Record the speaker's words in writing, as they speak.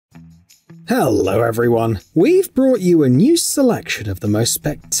Hello everyone! We've brought you a new selection of the most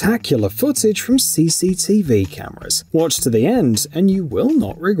spectacular footage from CCTV cameras. Watch to the end and you will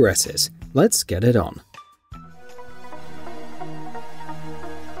not regret it. Let's get it on.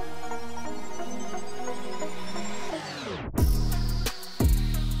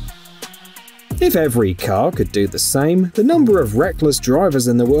 If every car could do the same, the number of reckless drivers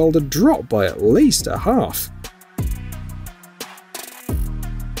in the world would drop by at least a half.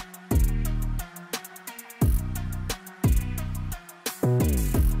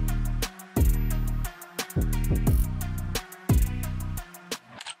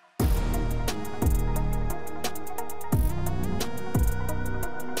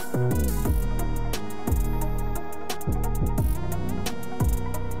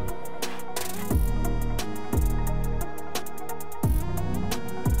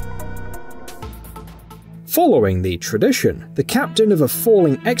 Following the tradition, the captain of a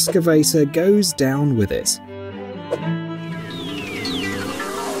falling excavator goes down with it.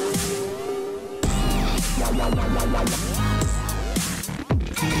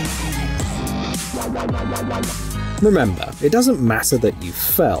 Remember, it doesn't matter that you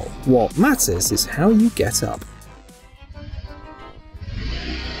fell. What matters is how you get up.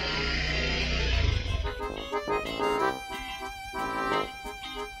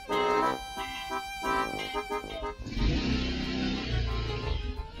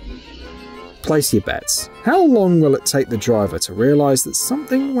 Place your bets. How long will it take the driver to realize that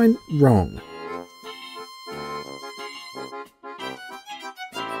something went wrong?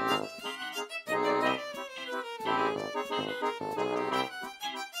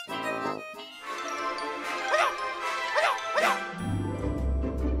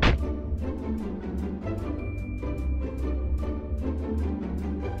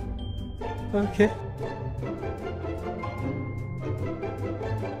 Okay.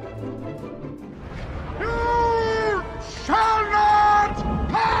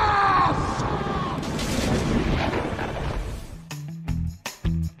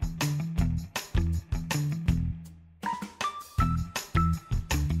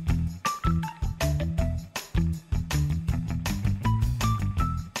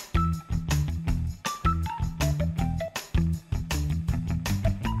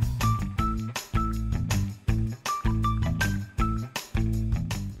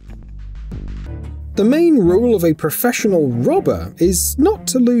 The main rule of a professional robber is not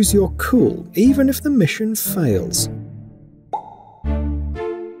to lose your cool, even if the mission fails.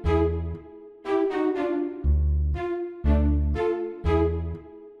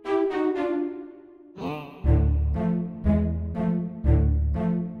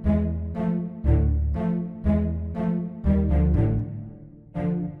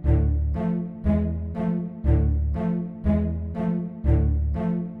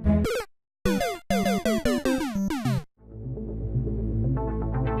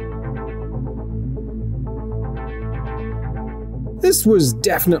 This was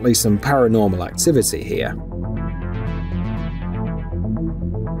definitely some paranormal activity here.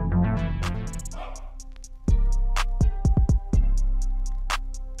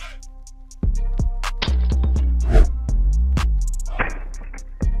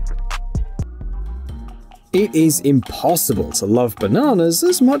 It is impossible to love bananas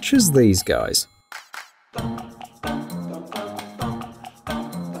as much as these guys.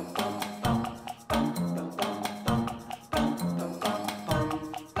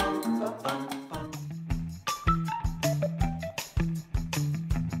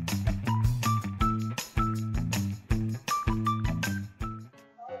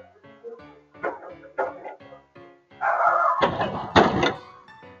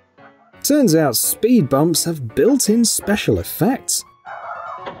 Turns out speed bumps have built-in special effects.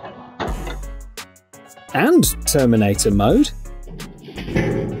 And Terminator mode.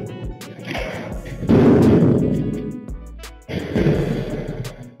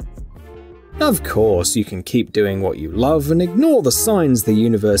 Of course, you can keep doing what you love and ignore the signs the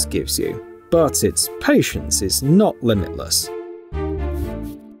universe gives you, but its patience is not limitless.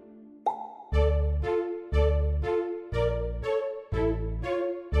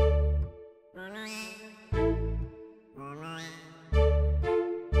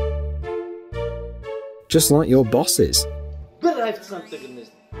 Just like your bosses.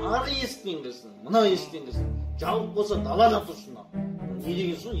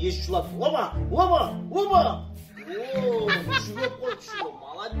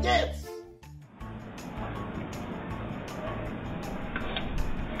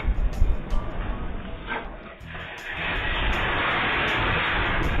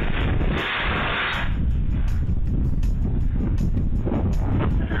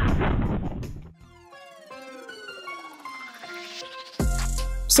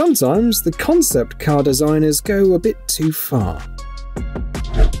 Sometimes the concept car designers go a bit too far.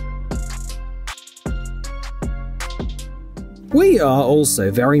 We are also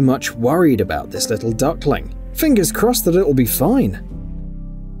very much worried about this little duckling. Fingers crossed that it'll be fine.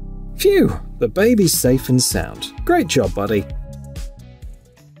 Phew, the baby's safe and sound. Great job, buddy.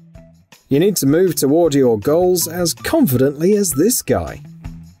 You need to move toward your goals as confidently as this guy.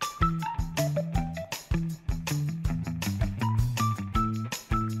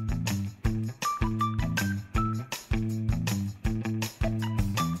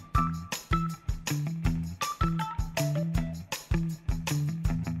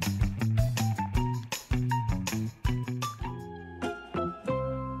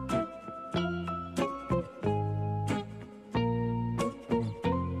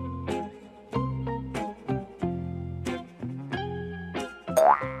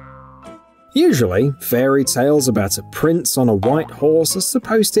 Usually, fairy tales about a prince on a white horse are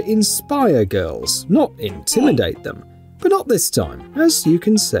supposed to inspire girls, not intimidate them. But not this time, as you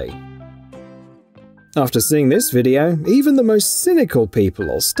can see. After seeing this video, even the most cynical people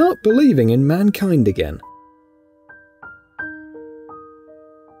will start believing in mankind again.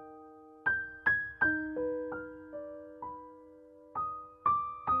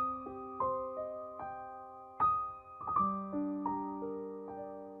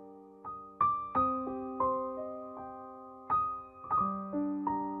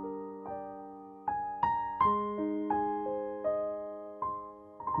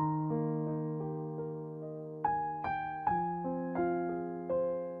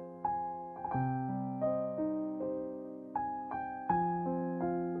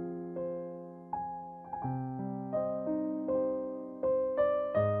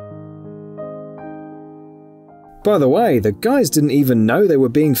 By the way, the guys didn't even know they were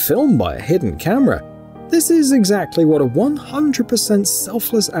being filmed by a hidden camera. This is exactly what a 100%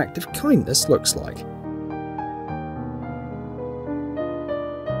 selfless act of kindness looks like.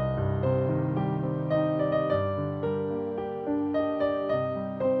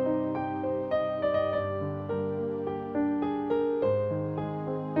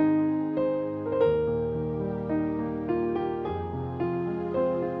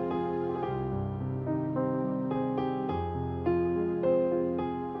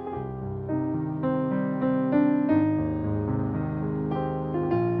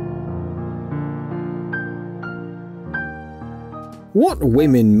 What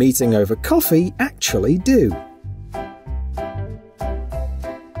women meeting over coffee actually do.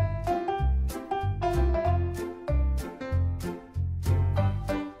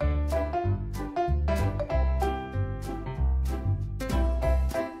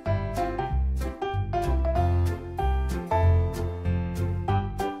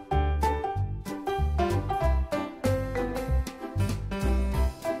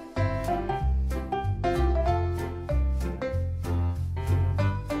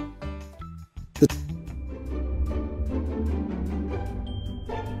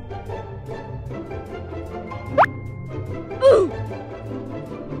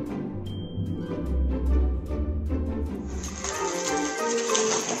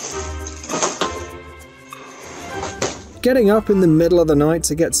 Getting up in the middle of the night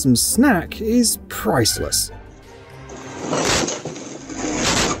to get some snack is priceless.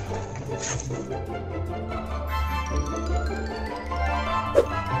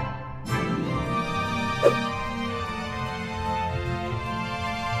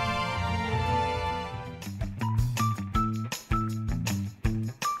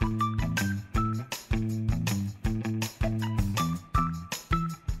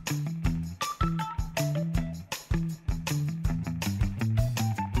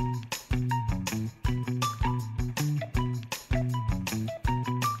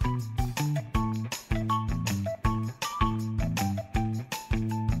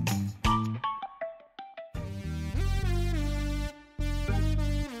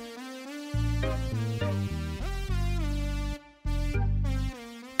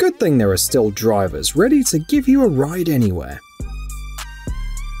 Good thing there are still drivers ready to give you a ride anywhere.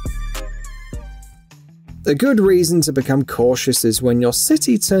 A good reason to become cautious is when your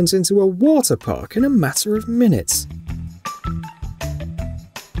city turns into a water park in a matter of minutes.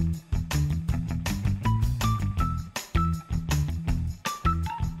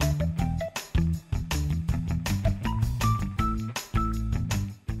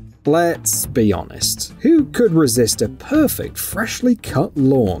 Let's be honest, who could resist a perfect, freshly cut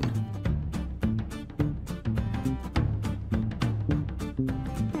lawn?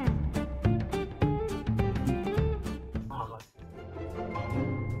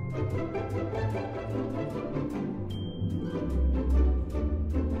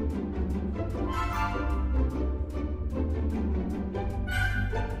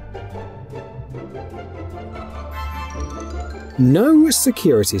 No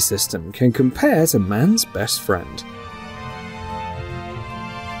security system can compare to man's best friend.